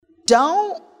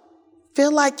don't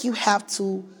feel like you have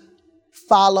to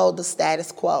follow the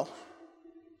status quo.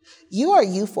 You are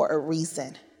you for a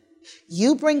reason.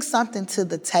 You bring something to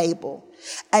the table.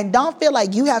 And don't feel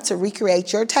like you have to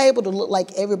recreate your table to look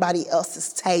like everybody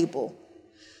else's table.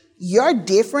 Your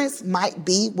difference might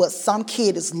be what some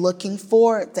kid is looking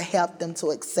for to help them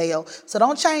to excel. So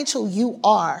don't change who you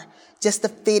are just to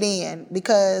fit in,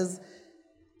 because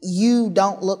you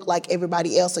don't look like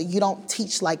everybody else, or you don't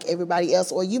teach like everybody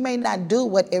else, or you may not do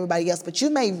what everybody else, but you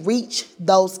may reach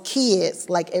those kids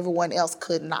like everyone else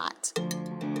could not.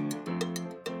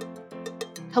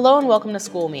 Hello and welcome to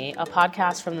School Me, a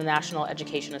podcast from the National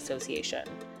Education Association.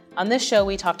 On this show,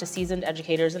 we talk to seasoned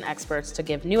educators and experts to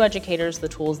give new educators the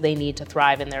tools they need to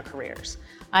thrive in their careers.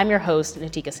 I'm your host,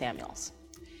 Natika Samuels.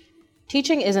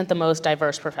 Teaching isn't the most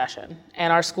diverse profession,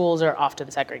 and our schools are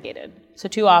often segregated. So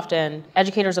too often,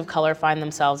 educators of color find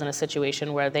themselves in a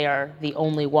situation where they are the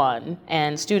only one,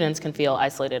 and students can feel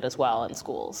isolated as well in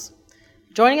schools.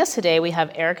 Joining us today, we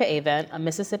have Erica Avent, a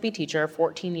Mississippi teacher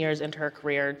 14 years into her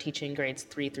career teaching grades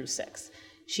 3 through 6.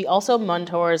 She also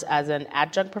mentors as an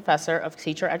adjunct professor of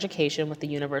teacher education with the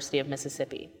University of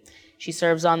Mississippi. She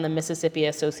serves on the Mississippi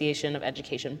Association of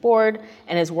Education Board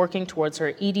and is working towards her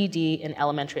EDD in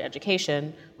elementary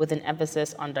education with an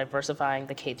emphasis on diversifying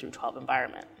the K-12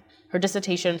 environment. Her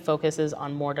dissertation focuses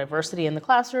on more diversity in the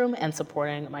classroom and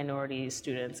supporting minority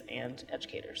students and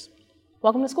educators.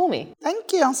 Welcome to School Me.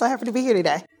 Thank you. I'm so happy to be here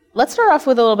today. Let's start off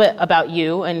with a little bit about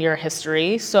you and your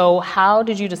history. So how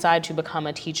did you decide to become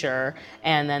a teacher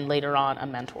and then later on a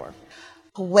mentor?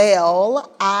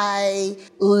 Well, I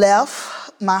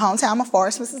left my hometown of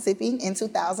Forest, Mississippi in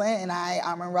 2000, and I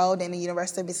enrolled in the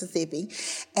University of Mississippi,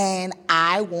 and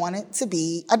I wanted to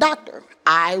be a doctor.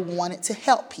 I wanted to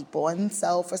help people, and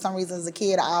so for some reason as a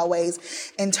kid, I always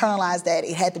internalized that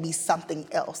it had to be something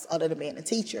else other than being a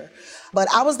teacher. But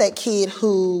I was that kid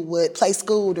who would play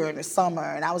school during the summer,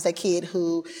 and I was that kid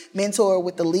who mentored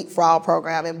with the Leapfrog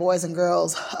program in Boys and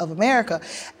Girls of America.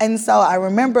 And so I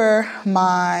remember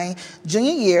my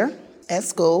junior year at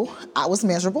school, I was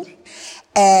miserable.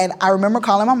 And I remember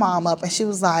calling my mom up, and she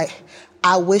was like,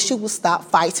 I wish you would stop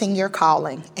fighting your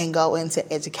calling and go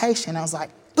into education. I was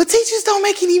like, but teachers don't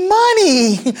make any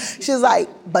money. She was like,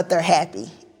 but they're happy.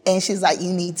 And she's like,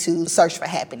 you need to search for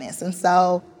happiness. And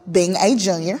so being a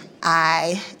junior,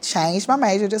 I changed my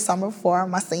major this summer before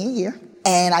my senior year.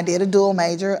 And I did a dual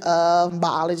major of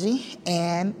biology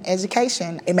and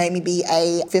education. It made me be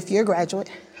a fifth-year graduate,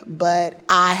 but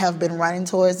I have been running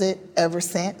towards it ever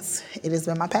since. It has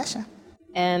been my passion.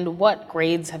 And what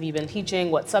grades have you been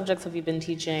teaching? What subjects have you been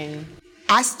teaching?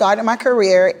 I started my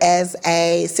career as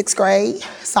a sixth grade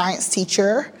science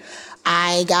teacher.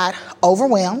 I got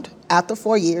overwhelmed after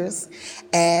 4 years,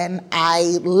 and I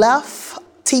left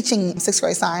teaching sixth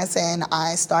grade science, and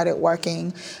I started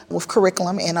working with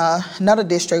curriculum in another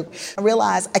district. I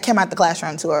realized I came out the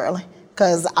classroom too early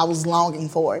because I was longing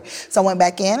for it. So I went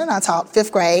back in and I taught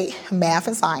fifth grade math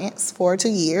and science for 2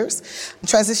 years.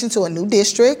 Transitioned to a new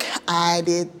district. I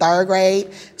did third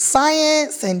grade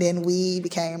science, and then we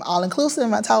became all-inclusive,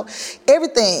 and I taught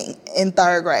everything in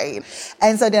third grade.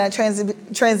 And so then I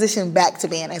transitioned back to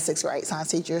being a sixth grade science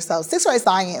teacher. So sixth grade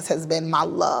science has been my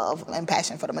love and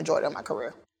passion for the majority of my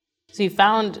career. So you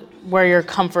found where your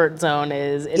comfort zone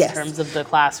is in Yes. terms of the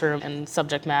classroom and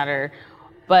subject matter.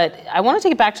 But I want to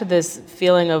take it back to this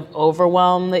feeling of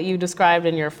overwhelm that you described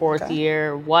in your fourth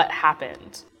year. What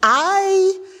happened?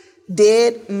 I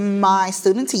did my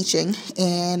student teaching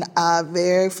in a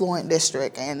very fluent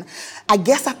district, and I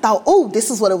guess I thought, oh, this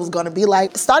is what it was going to be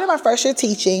like. Started my first year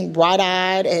teaching,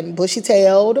 bright-eyed and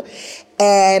bushy-tailed,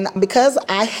 and because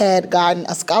I had gotten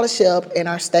a scholarship in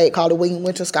our state called the William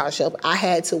Winter Scholarship, I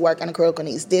had to work in a critical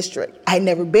needs district. I had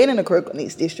never been in a critical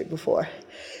needs district before.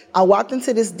 I walked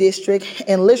into this district,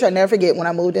 and literally, I'll never forget, when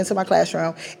I moved into my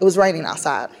classroom, it was raining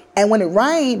outside. And when it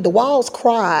rained, the walls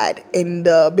cried in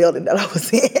the building that I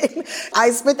was in.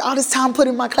 I spent all this time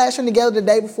putting my classroom together the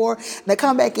day before, and I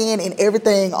come back in, and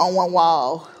everything on one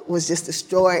wall was just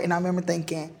destroyed. And I remember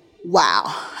thinking,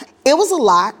 wow. It was a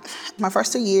lot. My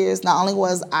first 2 years, not only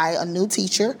was I a new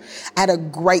teacher, I had a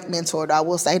great mentor. I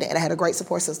will say that. I had a great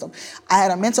support system. I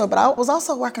had a mentor, but I was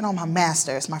also working on my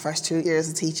master's my first 2 years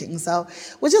of teaching. So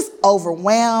I was just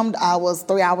overwhelmed. I was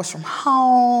 3 hours from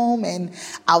home, and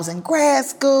I was in grad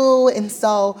school. And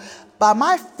so by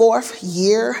my fourth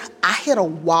year, I hit a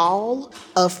wall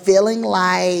of feeling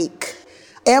like,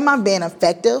 am I being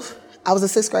effective? I was a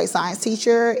sixth grade science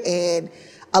teacher, and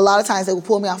a lot of times they would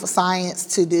pull me off of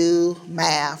science to do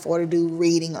math or to do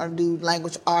reading or do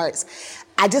language arts.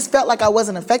 I just felt like I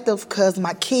wasn't effective because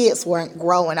my kids weren't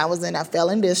growing. I was in a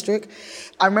failing district.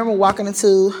 I remember walking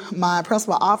into my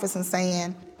principal office and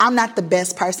saying, I'm not the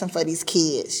best person for these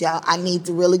kids, y'all. I need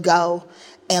to really go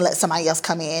and let somebody else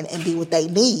come in and be what they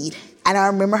need. And I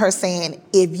remember her saying,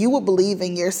 if you would believe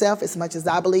in yourself as much as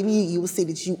I believe in you, you will see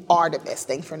that you are the best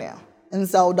thing for them. And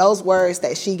so those words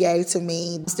that she gave to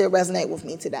me still resonate with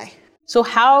me today. So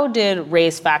how did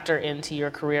race factor into your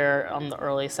career on the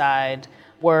early side?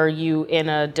 Were you in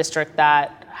a district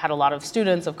that had a lot of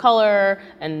students of color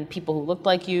and people who looked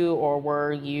like you, or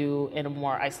were you in a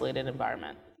more isolated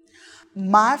environment?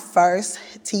 My first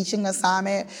teaching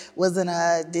assignment was in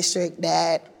a district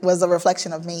that was a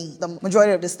reflection of me. The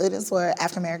majority of the students were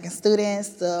African-American students.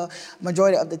 The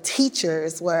majority of the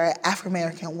teachers were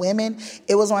African-American women.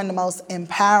 It was one of the most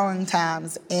empowering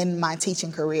times in my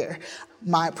teaching career.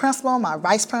 My principal, my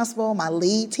vice principal, my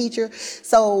lead teacher.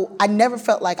 So I never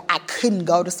felt like I couldn't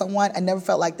go to someone. I never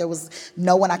felt like there was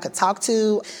no one I could talk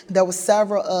to. There were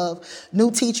several of new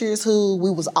teachers who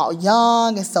we was all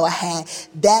young, and so I had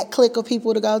that clique of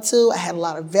people to go to. I had a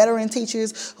lot of veteran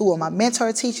teachers who were my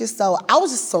mentor teachers. So I was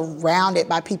just surrounded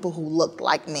by people who looked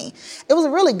like me. It was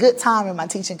a really good time in my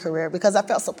teaching career because I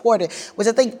felt supported, which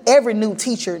I think every new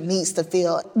teacher needs to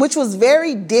feel, which was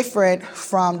very different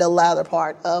from the latter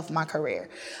part of my career.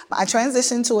 I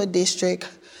transitioned to a district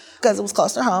because it was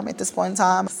close to home at this point in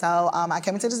time. So I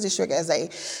came into this district as a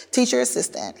teacher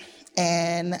assistant,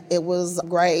 and it was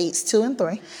grades 2 and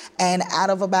 3. And out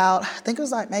of about, I think it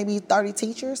was like maybe 30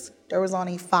 teachers, there was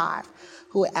only 5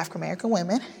 who were African-American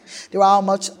women. They were all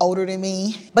much older than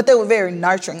me, but they were very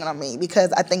nurturing of me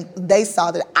because I think they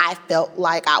saw that I felt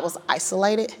like I was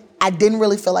isolated. I didn't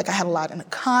really feel like I had a lot in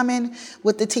common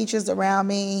with the teachers around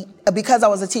me. Because I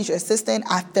was a teacher assistant,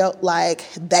 I felt like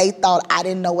they thought I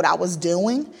didn't know what I was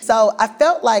doing. So I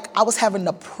felt like I was having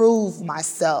to prove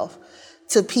myself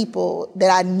to people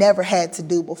that I never had to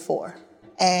do before.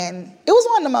 And it was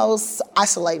one of the most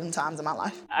isolating times in my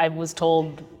life. I was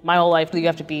told my whole life that you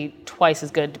have to be twice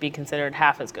as good to be considered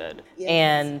half as good. Yes.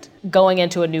 And going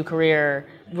into a new career,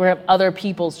 we have other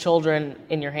people's children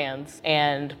in your hands,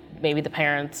 and maybe the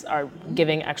parents are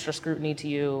giving extra scrutiny to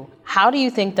you. How do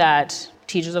you think that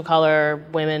teachers of color,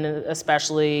 women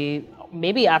especially,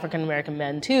 maybe African-American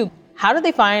men too, how do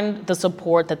they find the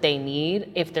support that they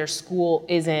need if their school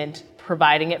isn't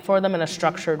providing it for them in a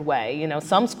structured way? You know,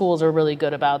 some schools are really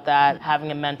good about that,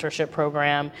 having a mentorship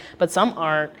program, but some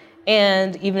aren't.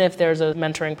 And even if there's a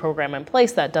mentoring program in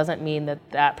place, that doesn't mean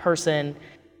that that person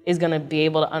is going to be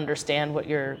able to understand what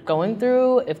you're going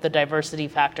through if the diversity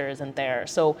factor isn't there.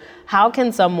 So how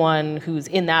can someone who's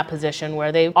in that position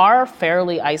where they are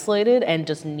fairly isolated and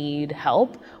just need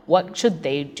help, what should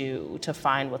they do to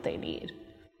find what they need?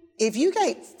 If you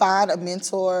can't find a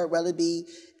mentor, whether it be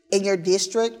in your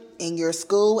district, in your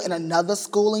school, in another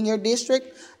school in your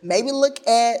district, maybe look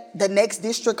at the next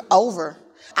district over.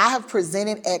 I have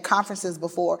presented at conferences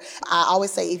before. I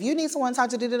always say, if you need someone to talk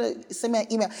to, send me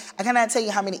an email. I cannot tell you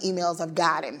how many emails I've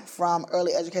gotten from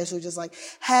early educators who are just like,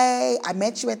 hey, I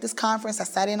met you at this conference. I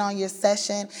sat in on your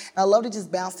session. And I love to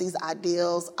just bounce these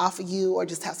ideas off of you or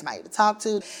just have somebody to talk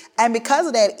to. And because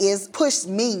of that, it's pushed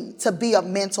me to be a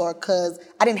mentor because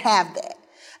I didn't have that.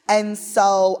 And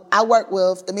so I work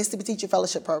with the Mississippi Teacher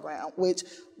Fellowship Program, which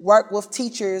work with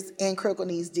teachers in critical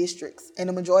needs districts. And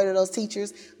the majority of those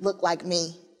teachers look like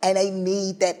me. And they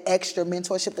need that extra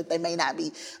mentorship that they may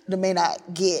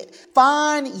not get.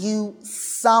 Find you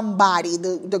somebody.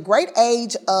 The great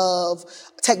age of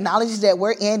technology that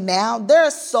we're in now, there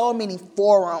are so many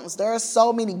forums, there are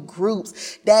so many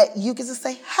groups that you can just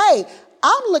say, hey,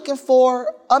 I'm looking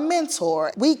for a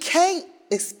mentor. We can't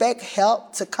expect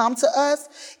help to come to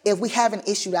us if we haven't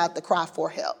issued out the cry for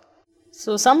help.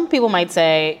 So some people might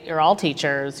say, you're all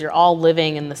teachers, you're all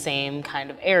living in the same kind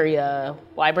of area.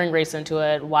 Why bring race into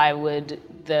it? Why would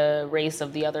the race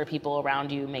of the other people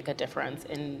around you make a difference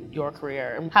in your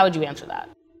career? How would you answer that?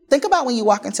 Think about when you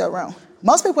walk into a room.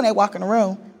 Most people, when they walk in a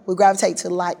room, will gravitate to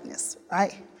likeness,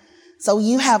 right? So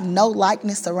you have no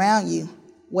likeness around you.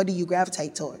 What do you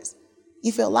gravitate towards?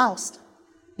 You feel lost.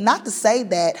 Not to say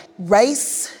that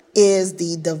race is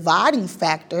the dividing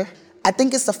factor. I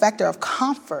think it's a factor of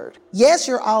comfort. Yes,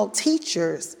 you're all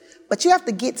teachers, but you have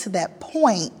to get to that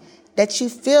point that you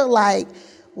feel like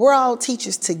we're all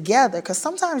teachers together, because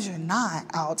sometimes you're not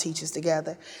all teachers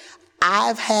together.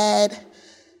 I've had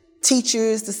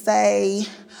teachers to say,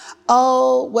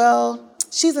 oh, well,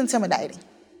 she's intimidating.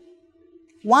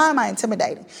 Why am I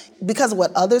intimidating? Because of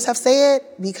what others have said?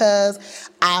 Because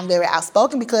I'm very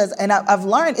outspoken? And I've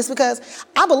learned it's because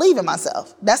I believe in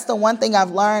myself. That's the one thing I've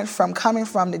learned from coming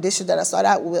from the district that I started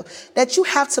out with, that you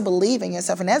have to believe in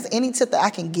yourself. And that's any tip that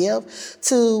I can give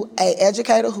to an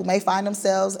educator who may find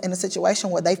themselves in a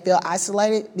situation where they feel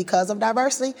isolated because of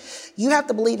diversity. You have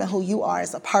to believe in who you are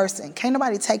as a person. Can't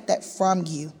nobody take that from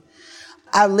you.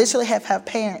 I literally have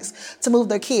parents to move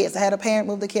their kids. I had a parent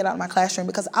move the kid out of my classroom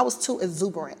because I was too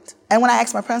exuberant. And when I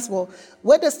asked my principal,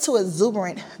 what does too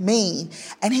exuberant mean?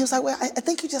 And he was like, well, I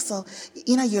think you're just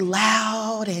you're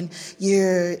loud and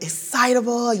you're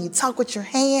excitable, you talk with your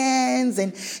hands,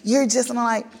 and you're just, and I'm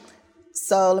like,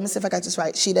 so let me see if I got this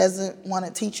right. She doesn't want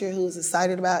a teacher who's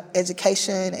excited about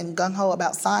education and gung-ho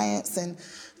about science and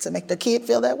to make their kid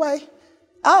feel that way?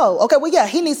 Oh, okay, well, yeah,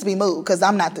 he needs to be moved because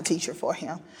I'm not the teacher for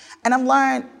him. And I've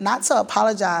learned not to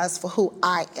apologize for who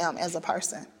I am as a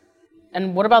person.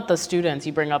 And what about the students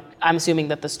you bring up? I'm assuming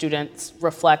that the students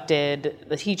reflected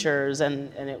the teachers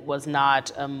and it was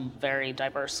not a very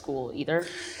diverse school either?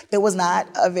 It was not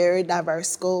a very diverse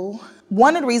school.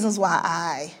 One of the reasons why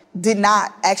I did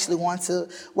not actually want to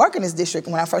work in this district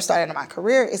when I first started in my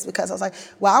career is because I was like,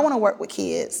 well, I want to work with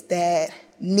kids that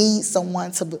need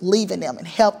someone to believe in them and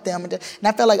help them. And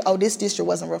I felt like, oh, this district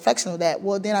wasn't a reflection of that.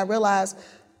 Well, then I realized,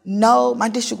 no, my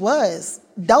district was.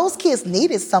 Those kids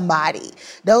needed somebody.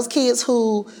 Those kids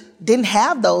who didn't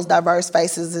have those diverse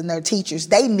faces in their teachers,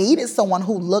 they needed someone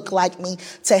who looked like me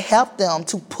to help them,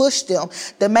 to push them,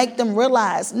 to make them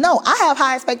realize, no, I have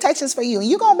high expectations for you, and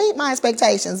you're going to meet my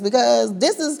expectations because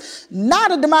this is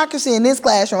not a democracy in this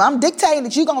classroom. I'm dictating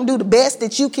that you're going to do the best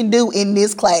that you can do in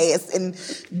this class, and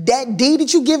that D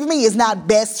that you give me is not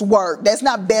best work. That's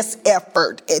not best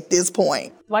effort at this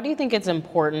point. Why do you think it's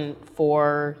important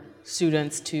for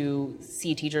students to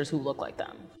see teachers who look like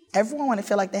them? Everyone wants to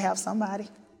feel like they have somebody.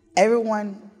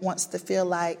 Everyone wants to feel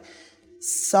like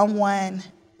someone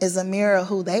is a mirror of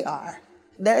who they are.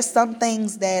 There are some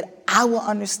things that I will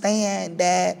understand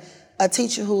that a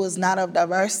teacher who is not of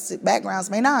diverse backgrounds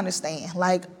may not understand.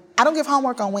 Like, I don't give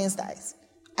homework on Wednesdays.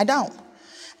 I don't.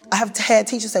 I have had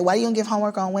teachers say, why do you don't give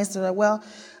homework on Wednesdays? Like, well,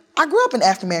 I grew up in the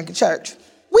African American church.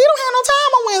 We don't have no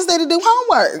time on Wednesday to do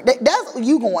homework. That's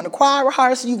you going to choir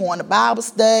rehearsal, you going to Bible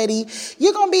study,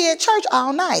 you're going to be at church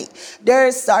all night.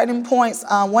 There's certain points.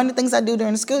 One of the things I do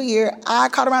during the school year, I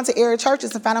call around to area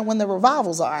churches and find out when the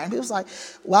revivals are. And people's like,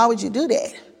 why would you do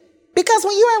that? Because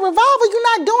when you're in revival,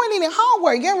 you're not doing any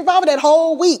homework. You're in revival that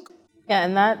whole week. Yeah,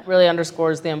 and that really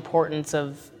underscores the importance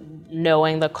of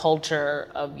knowing the culture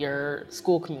of your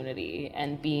school community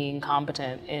and being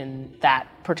competent in that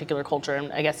particular culture.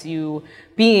 And I guess you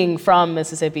being from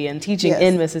Mississippi and teaching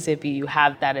in Mississippi, you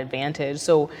have that advantage.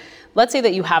 So let's say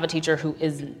that you have a teacher who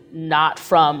is not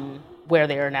from where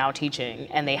they are now teaching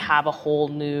and they have a whole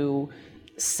new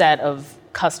set of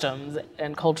customs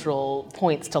and cultural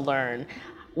points to learn.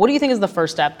 What do you think is the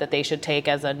first step that they should take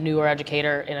as a newer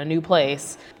educator in a new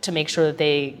place to make sure that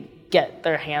they get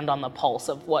their hand on the pulse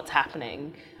of what's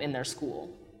happening in their school?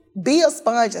 Be a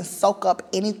sponge and soak up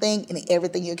anything and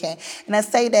everything you can. And I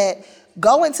say that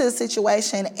go into the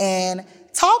situation and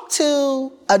talk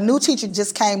to a new teacher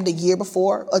just came the year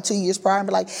before or 2 years prior and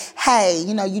be like, hey,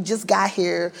 you just got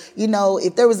here.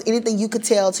 If there was anything you could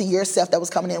tell to yourself that was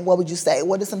coming in, what would you say?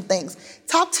 What are some things?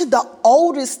 Talk to the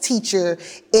oldest teacher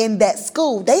in that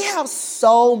school. They have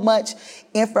so much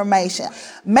information.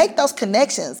 Make those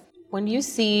connections. When you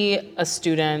see a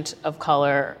student of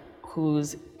color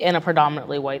who's in a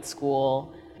predominantly white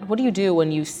school, what do you do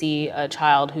when you see a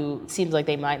child who seems like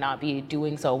they might not be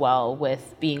doing so well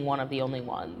with being one of the only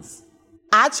ones?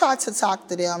 I try to talk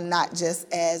to them not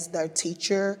just as their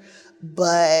teacher,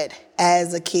 but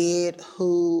as a kid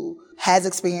who has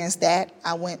experienced that.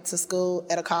 I went to school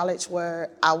at a college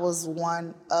where I was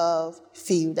one of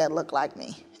few that looked like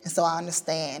me. And so I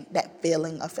understand that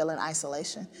feeling of feeling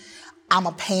isolation. I'm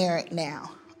a parent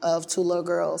now of 2 little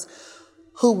girls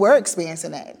who were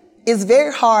experiencing that. It's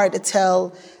very hard to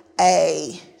tell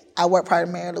I work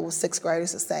primarily with 6th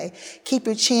graders to say, keep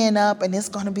your chin up and it's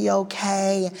going to be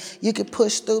okay. You can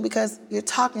push through because you're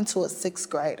talking to a 6th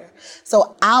grader.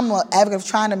 So I'm an advocate of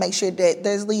trying to make sure that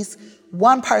there's at least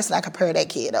one person I can pair that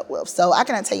kid up with. So I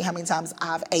cannot tell you how many times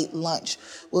I've ate lunch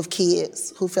with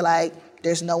kids who feel like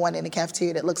there's no one in the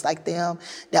cafeteria that looks like them,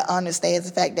 that understands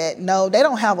the fact that, no, they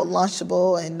don't have a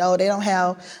Lunchable, and no, they don't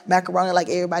have macaroni like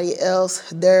everybody else.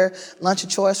 Their lunch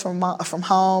of choice from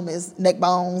home is neck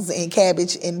bones and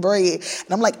cabbage and bread.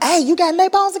 And I'm like, hey, you got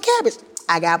neck bones and cabbage?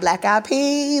 I got black eyed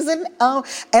peas and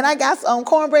I got some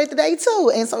cornbread today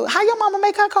too. And so how your mama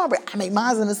make her cornbread? I make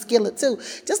mine in a skillet too.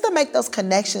 Just to make those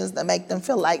connections to make them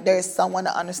feel like there's someone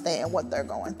to understand what they're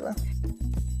going through.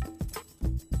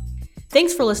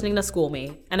 Thanks for listening to School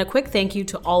Me, and a quick thank you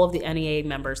to all of the NEA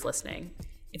members listening.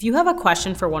 If you have a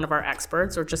question for one of our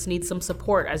experts or just need some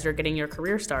support as you're getting your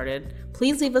career started,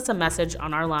 please leave us a message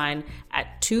on our line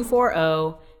at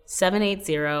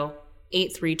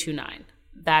 240-780-8329.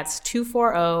 That's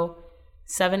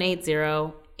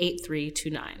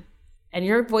 240-780-8329. And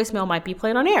your voicemail might be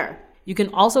played on air. You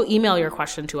can also email your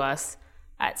question to us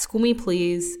at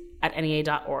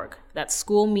schoolmeplease@nea.org. That's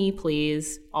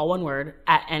schoolmeplease, all one word,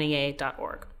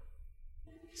 @nea.org.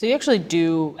 So you actually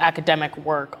do academic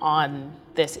work on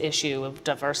this issue of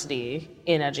diversity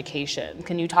in education.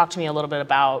 Can you talk to me a little bit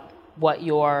about what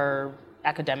your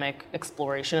academic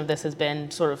exploration of this has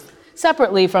been, sort of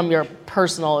separately from your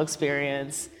personal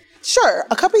experience? Sure.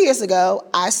 A couple years ago,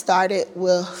 I started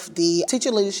with the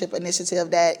Teacher Leadership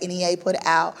Initiative that NEA put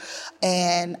out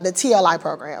and the TLI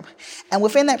program. And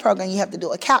within that program, you have to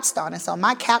do a capstone. And so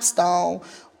my capstone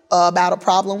about a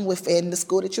problem within the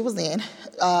school that you was in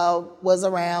was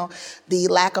around the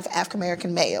lack of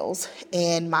African-American males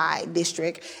in my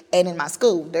district and in my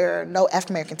school. There are no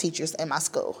African-American teachers in my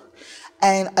school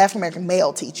and African-American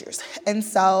male teachers. And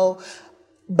so,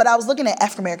 but I was looking at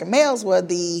African-American males were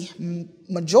the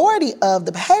majority of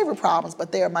the behavior problems,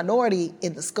 but they're a minority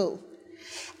in the school.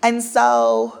 And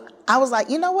so I was like,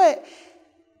 you know what?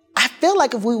 I feel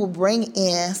like if we will bring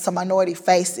in some minority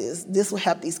faces, this will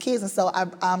help these kids. And so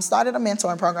I started a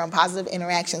mentoring program, Positive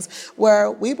Interactions,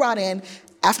 where we brought in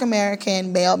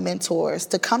African-American male mentors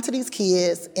to come to these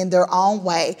kids in their own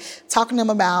way, talking to them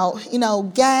about,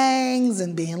 gangs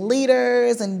and being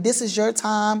leaders, and this is your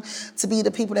time to be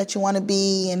the people that you want to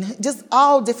be, and just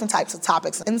all different types of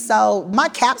topics. And so my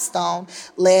capstone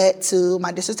led to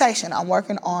my dissertation. I'm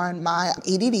working on my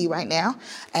EDD right now,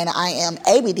 and I am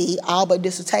ABD, all but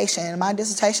dissertation. And my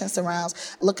dissertation surrounds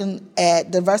looking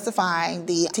at diversifying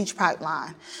the teacher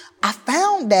pipeline. I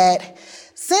found that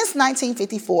since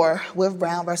 1954, with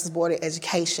Brown versus Board of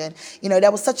Education,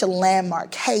 that was such a landmark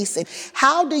case. And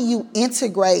how do you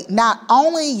integrate not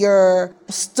only your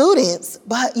students,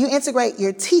 but you integrate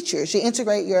your teachers, you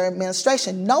integrate your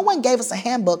administration? No one gave us a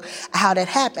handbook of how that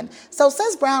happened. So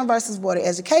since Brown versus Board of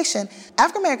Education,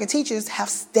 African-American teachers have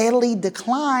steadily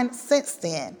declined since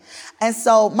then. And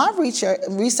so my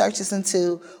research is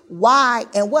into why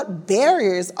and what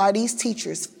barriers are these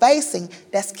teachers facing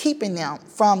that's keeping them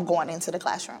from going into the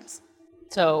classrooms.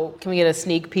 So can we get a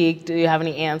sneak peek? Do you have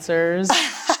any answers?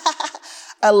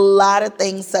 A lot of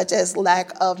things such as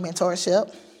lack of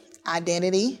mentorship,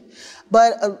 identity,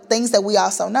 but things that we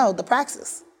also know, the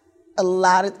praxis. A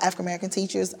lot of African-American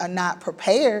teachers are not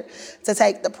prepared to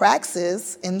take the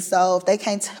praxis, and so if they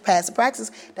can't pass the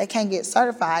praxis, they can't get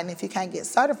certified, and if you can't get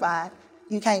certified,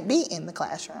 you can't be in the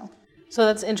classroom. So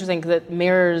that's interesting because it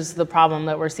mirrors the problem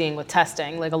that we're seeing with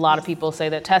testing. Like a lot of people say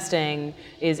that testing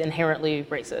is inherently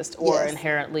racist or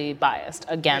inherently biased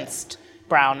against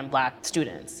brown and black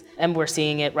students. And we're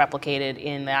seeing it replicated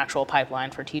in the actual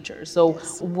pipeline for teachers. So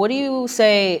what do you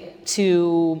say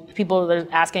to people that are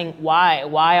asking why?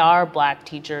 Why are black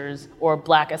teachers or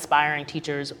black aspiring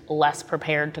teachers less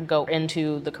prepared to go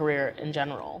into the career in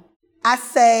general? I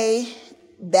say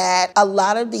that a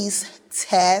lot of these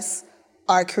tests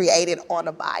are created on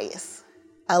a bias.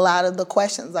 A lot of the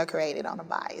questions are created on a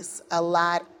bias. A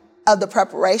lot of the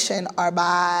preparation are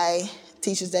by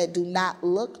teachers that do not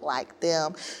look like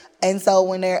them. And so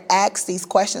when they're asked these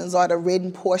questions or the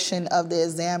written portion of the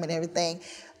exam and everything,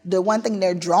 the one thing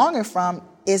they're drawing it from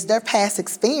is their past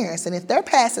experience. And if their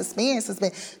past experience has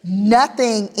been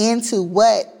nothing into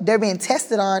what they're being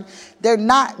tested on, they're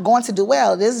not going to do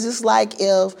well. This is just like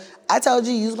if I told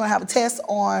you was going to have a test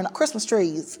on Christmas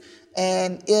trees.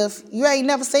 And if you ain't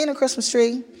never seen a Christmas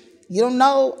tree, you don't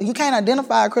know, you can't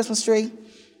identify a Christmas tree,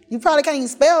 you probably can't even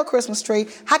spell a Christmas tree,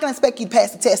 how can I expect you to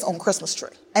pass the test on Christmas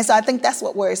tree? And so I think that's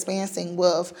what we're experiencing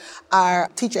with our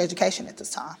teacher education at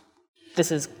this time.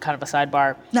 This is kind of a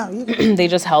sidebar. No, you They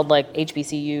just held like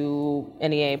HBCU,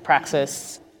 NEA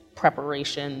Praxis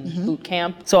preparation boot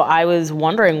camp. So I was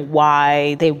wondering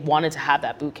why they wanted to have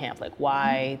that boot camp, like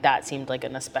why that seemed like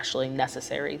an especially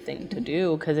necessary thing to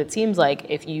do, because it seems like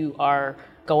if you are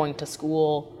going to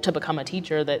school to become a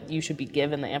teacher that you should be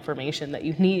given the information that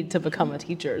you need to become a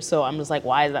teacher. So I'm just like,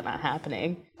 why is that not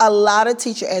happening? A lot of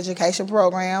teacher education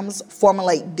programs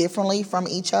formulate differently from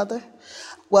each other.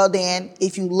 Well, then,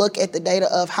 if you look at the data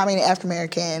of how many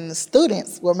African-American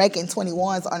students were making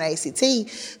 21s on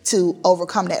ACT to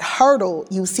overcome that hurdle,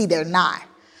 you see they're not.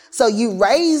 So you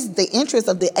raise the interest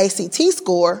of the ACT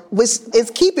score, which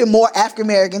is keeping more African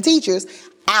American teachers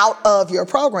out of your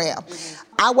program.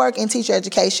 I work in teacher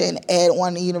education at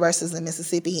one of the universities in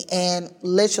Mississippi, and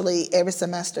literally every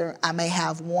semester I may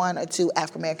have 1 or 2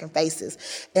 African American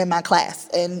faces in my class.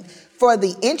 And for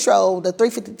the intro, the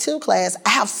 352 class, I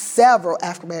have several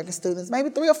African American students,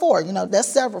 maybe 3 or 4, that's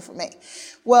several for me.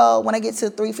 Well, when I get to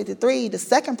 353, the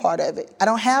second part of it, I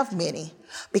don't have many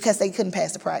because they couldn't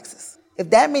pass the praxis.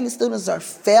 If that many students are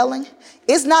failing,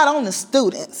 it's not on the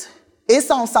students,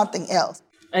 it's on something else.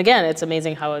 Again, it's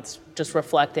amazing how it's just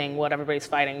reflecting what everybody's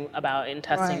fighting about in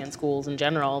testing Right. in schools in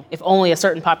general. If only a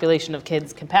certain population of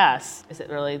kids can pass, is it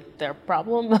really their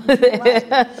problem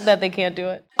that they can't do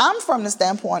it? I'm from the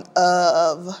standpoint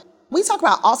of, we talk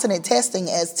about alternate testing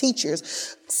as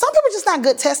teachers. Some people are just not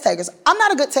good test takers. I'm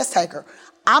not a good test taker.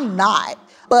 I'm not.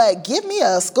 But give me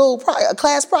a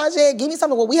class project, give me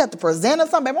something where we have to present or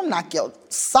something, I'm gonna knock your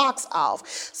socks off.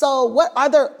 So what are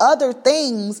there other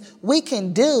things we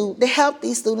can do to help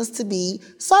these students to be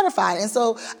certified? And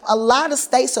so a lot of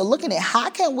states are looking at how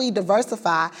can we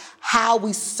diversify how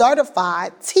we certify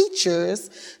teachers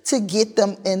to get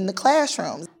them in the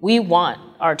classrooms. We want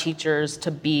our teachers to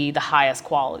be the highest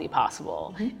quality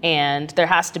possible. And there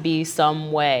has to be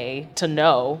some way to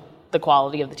know the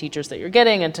quality of the teachers that you're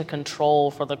getting and to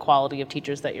control for the quality of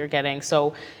teachers that you're getting.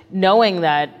 So knowing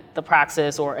that the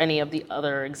praxis or any of the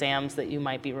other exams that you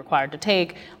might be required to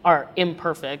take are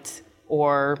imperfect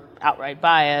or outright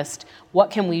biased,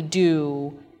 what can we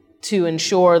do to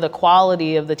ensure the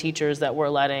quality of the teachers that we're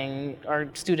letting our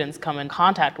students come in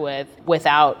contact with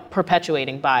without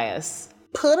perpetuating bias?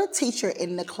 Put a teacher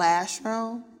in the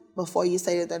classroom before you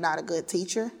say that they're not a good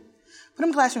teacher. Put them in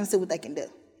the classroom and see what they can do.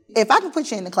 If I can put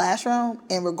you in the classroom,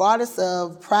 and regardless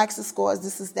of praxis scores,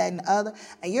 this, that, and the other,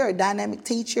 and you're a dynamic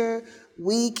teacher,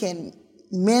 we can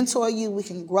mentor you, we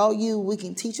can grow you, we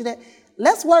can teach you that.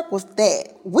 Let's work with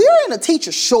that. We're in a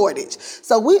teacher shortage.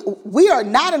 So we are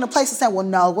not in a place of saying, well,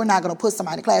 no, we're not going to put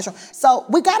somebody in the classroom. So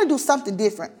we got to do something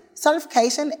different.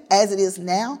 Certification, as it is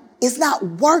now, is not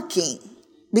working.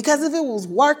 Because if it was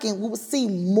working, we would see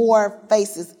more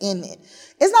faces in it.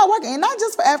 It's not working, and not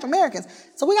just for African Americans.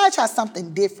 So we gotta try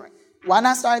something different. Why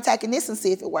not start attacking this and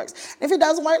see if it works? And if it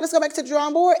doesn't work, let's go back to the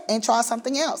drawing board and try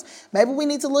something else. Maybe we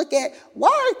need to look at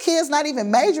why are kids not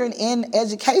even majoring in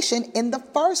education in the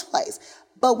first place?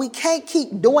 But we can't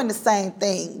keep doing the same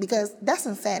thing because that's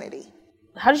insanity.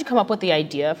 How did you come up with the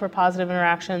idea for Positive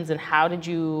Interactions, and how did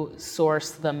you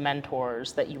source the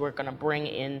mentors that you were gonna bring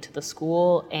into the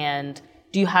school? And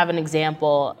do you have an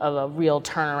example of a real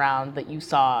turnaround that you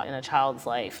saw in a child's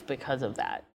life because of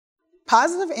that?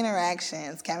 Positive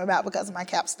Interactions came about because of my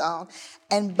capstone.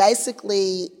 And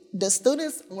basically, the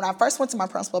students, when I first went to my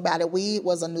principal about it, we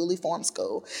was a newly formed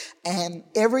school. And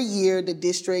every year, the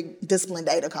district discipline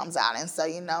data comes out. And so,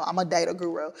 I'm a data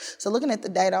guru. So looking at the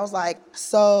data, I was like,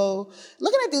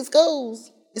 looking at these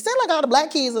schools, it seemed like all the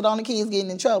black kids are the only kids getting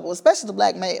in trouble, especially the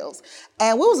black males.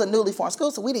 And we was a newly formed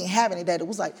school, so we didn't have any data. It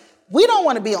was like, we don't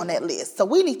want to be on that list, so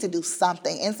we need to do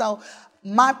something. And so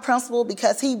my principal,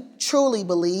 because he truly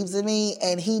believes in me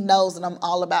and he knows that I'm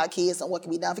all about kids and what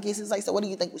can be done for kids, he's like, so what do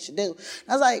you think we should do? And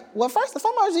I was like, well, first and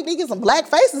foremost, you need to get some black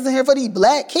faces in here for these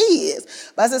black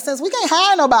kids. But I said, since we can't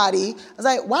hire nobody, I was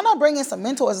like, why not bring in some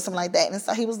mentors or something like that? And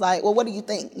so he was like, well, what do you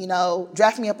think?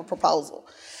 Draft me up a proposal.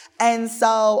 And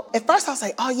so at first I was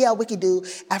like, oh yeah, we could do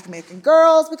African American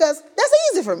girls because that's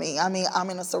easy for me. I mean,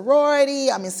 I'm in a sorority,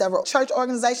 I'm in several church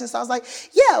organizations. So I was like,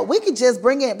 yeah, we could just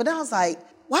bring it. But then I was like,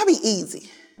 why be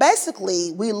easy?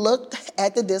 Basically, we looked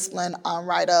at the discipline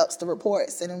write-ups, the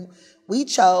reports, and we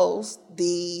chose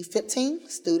the 15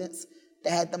 students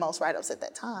that had the most write-ups at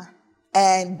that time.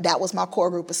 And that was my core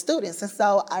group of students. And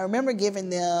so I remember giving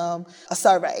them a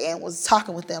survey and was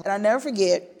talking with them. And I'll never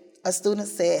forget, a student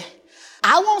said,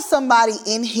 I want somebody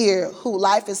in here whose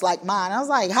life is like mine. I was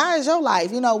like, how is your life?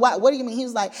 What do you mean? He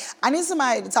was like, I need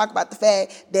somebody to talk about the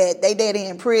fact that they daddy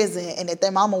in prison and that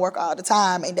their mama work all the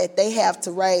time and that they have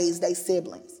to raise their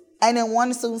siblings. And then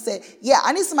one student said, yeah,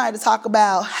 I need somebody to talk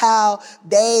about how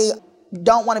they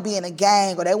don't want to be in a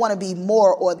gang or they want to be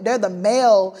more, or they're the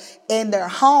male in their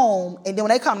home. And then when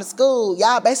they come to school,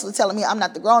 y'all basically telling me I'm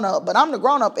not the grown-up, but I'm the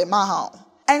grown-up in my home.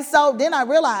 And so then I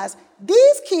realized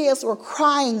these kids were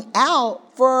crying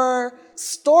out for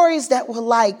stories that were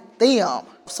like them.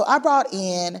 So I brought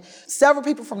in several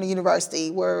people from the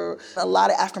university, were a lot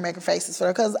of African American faces for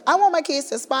her, because I want my kids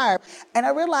to aspire. And I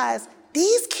realized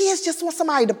these kids just want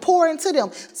somebody to pour into them.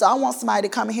 So I want somebody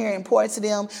to come here and pour into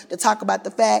them to talk about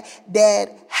the fact that,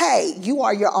 hey, you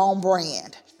are your own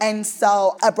brand. And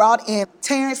so I brought in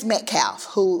Terrence Metcalf,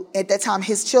 who at that time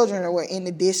his children were in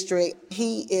the district.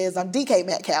 He is DK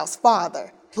Metcalf's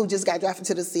father, who just got drafted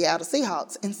to the Seattle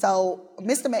Seahawks. And so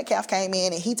Mr. Metcalf came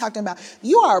in and he talked about,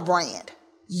 you are a brand.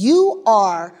 You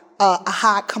are a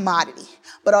hot commodity.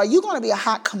 But are you going to be a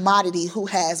hot commodity who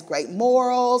has great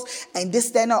morals and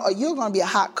this, that, and that? Or you're going to be a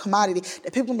hot commodity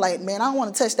that people are like, man, I don't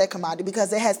want to touch that commodity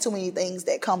because it has too many things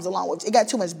that comes along with it. It got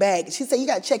too much baggage. He said, you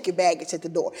got to check your baggage at the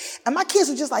door. And my kids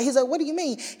were just like, he's like, what do you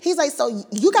mean? He's like, so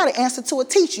you got to answer to a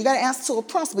teacher. You got to answer to a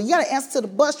principal. You got to answer to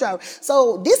the bus driver.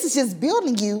 So this is just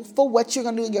building you for what you're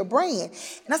going to do in your brand.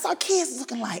 And that's our kids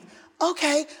looking like,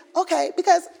 okay.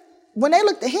 Because when they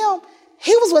looked at him,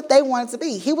 he was what they wanted to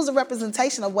be. He was a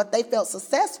representation of what they felt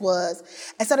success was.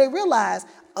 And so they realized,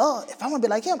 oh, if I want to be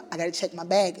like him, I got to check my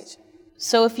baggage.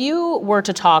 So if you were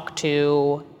to talk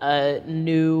to a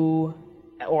new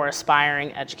or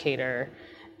aspiring educator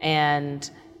and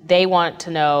they want to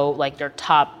know like their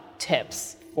top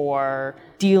tips for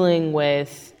dealing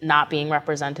with not being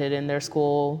represented in their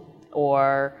school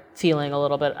or feeling a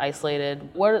little bit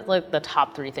isolated, what are like the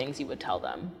top 3 things you would tell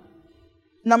them?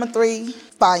 Number 3,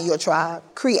 find your tribe.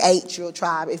 Create your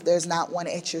tribe. If there's not one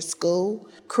at your school,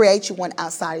 create you one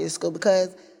outside of your school.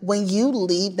 Because when you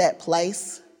leave that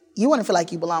place, you want to feel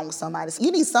like you belong with somebody. So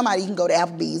you need somebody you can go to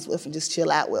Applebee's with and just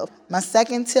chill out with. My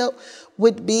second tip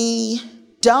would be,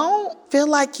 don't feel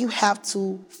like you have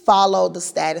to follow the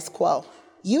status quo.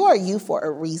 You are you for a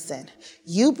reason.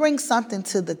 You bring something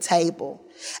to the table.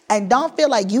 And don't feel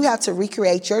like you have to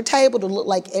recreate your table to look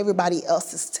like everybody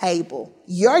else's table.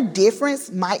 Your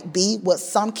difference might be what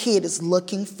some kid is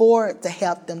looking for to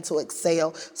help them to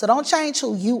excel. So don't change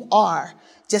who you are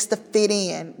just to fit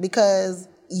in because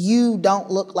you don't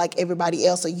look like everybody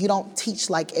else or you don't teach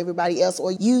like everybody else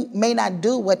or you may not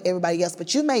do what everybody else,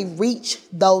 but you may reach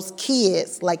those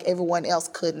kids like everyone else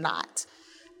could not.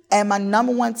 And my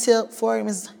number 1 tip for him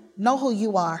is know who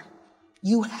you are.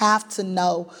 You have to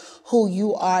know who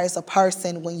you are as a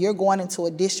person when you're going into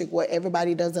a district where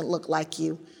everybody doesn't look like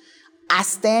you. I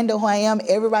stand to who I am.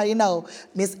 Everybody know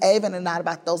Miss Avon is not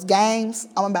about those games.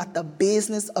 I'm about the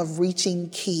business of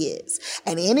reaching kids.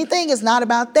 And anything is not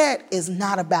about that is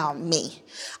not about me.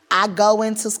 I go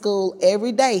into school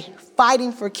every day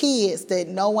fighting for kids that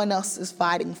no one else is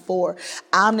fighting for.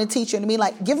 I'm the teacher and me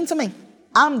like, give them to me.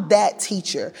 I'm that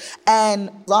teacher. And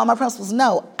all my principals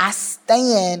know I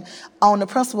stand on the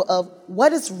principle of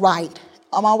what is right.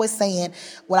 I'm always saying,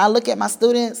 when I look at my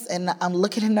students and I'm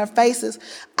looking in their faces,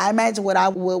 I imagine what I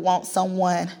would want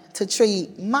someone to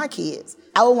treat my kids.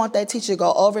 I would want that teacher to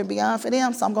go over and beyond for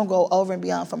them, so I'm going to go over and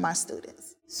beyond for my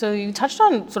students. So you touched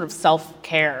on sort of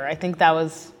self-care. I think that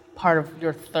was part of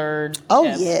your third tip. Oh,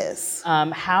 yes.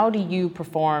 How do you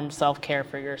perform self-care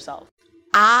for yourself?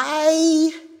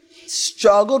 I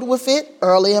struggled with it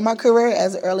early in my career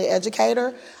as an early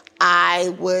educator.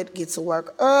 I would get to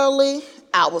work early.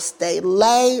 I would stay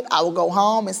late. I would go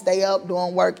home and stay up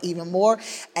doing work even more.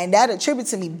 And that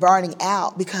attributed to me burning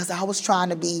out because I was trying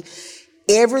to be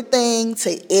everything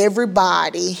to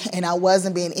everybody and I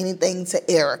wasn't being anything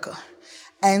to Erica.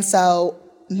 And so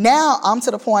now I'm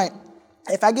to the point,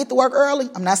 if I get to work early,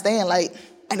 I'm not staying late.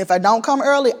 And if I don't come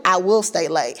early, I will stay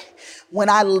late. When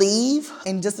I leave,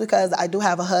 and just because I do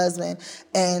have a husband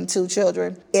and 2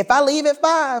 children, if I leave at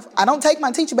 5, I don't take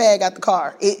my teacher bag out the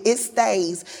car. It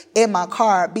stays in my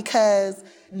car because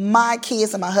my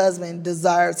kids and my husband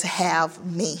deserve to have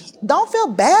me. Don't feel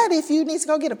bad if you need to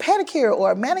go get a pedicure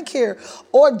or a manicure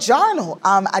or journal.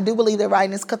 I do believe that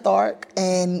writing is cathartic,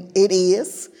 and it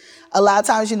is. A lot of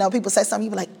times, people say something, you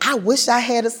be like, I wish I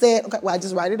had said, okay, well, I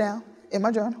just write it down in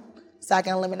my journal so I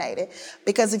can eliminate it.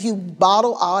 Because if you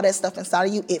bottle all that stuff inside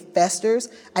of you, it festers,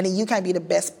 and then you can't be the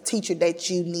best teacher that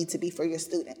you need to be for your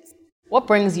students. What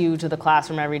brings you to the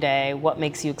classroom every day? What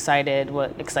makes you excited?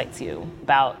 What excites you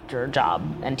about your job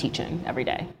and teaching every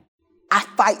day? I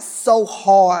fight so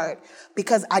hard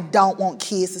because I don't want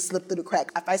kids to slip through the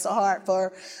crack. I fight so hard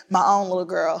for my own little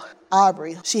girl,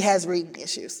 Aubrey. She has reading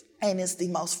issues. And it's the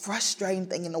most frustrating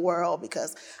thing in the world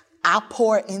because I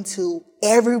pour into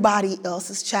everybody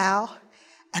else's child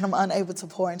and I'm unable to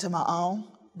pour into my own.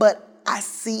 But I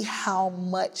see how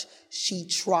much she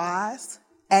tries.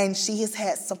 And she has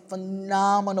had some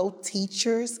phenomenal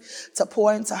teachers to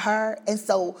pour into her. And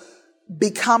so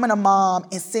becoming a mom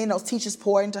and seeing those teachers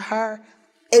pour into her,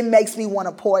 it makes me want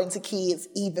to pour into kids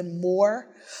even more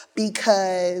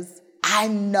because I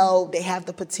know they have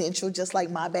the potential, just like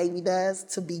my baby does,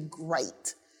 to be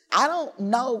great. I don't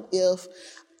know if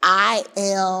I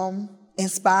am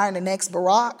inspiring the next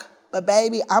Barack, but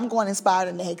baby, I'm going to inspire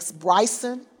the next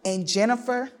Bryson and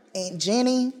Jennifer and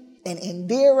Jenny and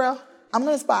Indira. I'm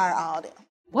going to inspire all of them.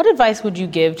 What advice would you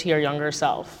give to your younger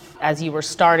self as you were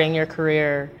starting your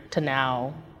career to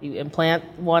now? You implant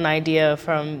one idea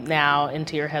from now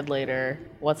into your head later.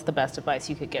 What's the best advice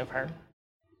you could give her?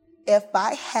 If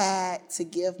I had to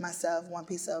give myself one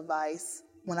piece of advice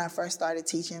when I first started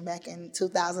teaching back in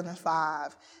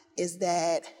 2005, is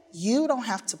that you don't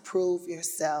have to prove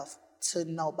yourself to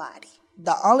nobody.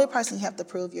 The only person you have to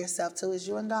prove yourself to is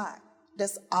you and God.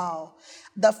 That's all.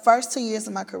 The first 2 years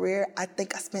of my career, I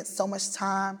think I spent so much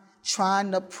time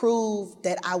trying to prove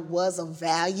that I was of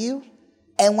value.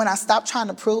 And when I stopped trying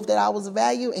to prove that I was of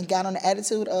value and got on the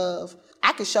attitude of,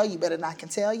 I can show you better than I can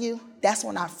tell you, that's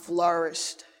when I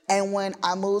flourished. And when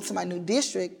I moved to my new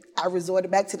district, I resorted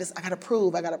back to this, I gotta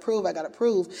prove. And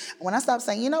when I stopped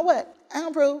saying, you know what, I ain't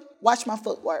gonna prove, watch my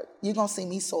footwork. You're gonna see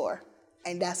me soar.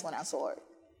 And that's when I soared.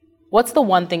 What's the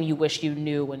one thing you wish you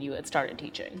knew when you had started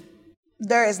teaching?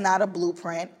 There is not a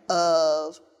blueprint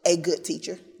of a good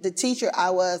teacher. The teacher I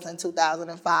was in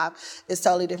 2005 is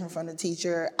totally different from the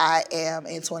teacher I am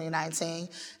in 2019.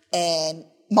 And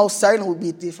most certainly would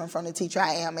be different from the teacher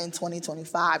I am in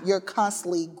 2025. You're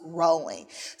constantly growing.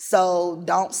 So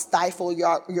don't stifle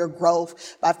your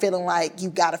growth by feeling like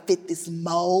you gotta fit this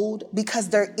mold, because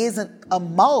there isn't a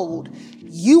mold.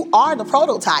 You are the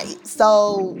prototype.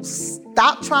 So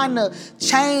stop trying to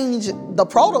change the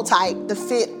prototype to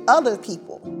fit other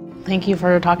people. Thank you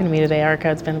for talking to me today, Erica.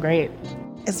 It's been great.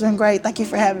 It's been great. Thank you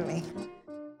for having me.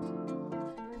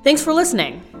 Thanks for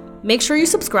listening. Make sure you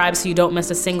subscribe so you don't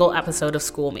miss a single episode of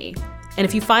School Me. And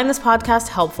if you find this podcast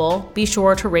helpful, be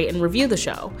sure to rate and review the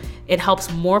show. It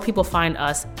helps more people find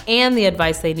us and the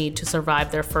advice they need to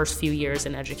survive their first few years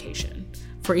in education.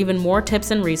 For even more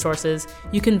tips and resources,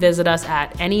 you can visit us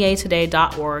at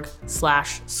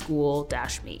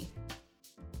neatoday.org/school-me.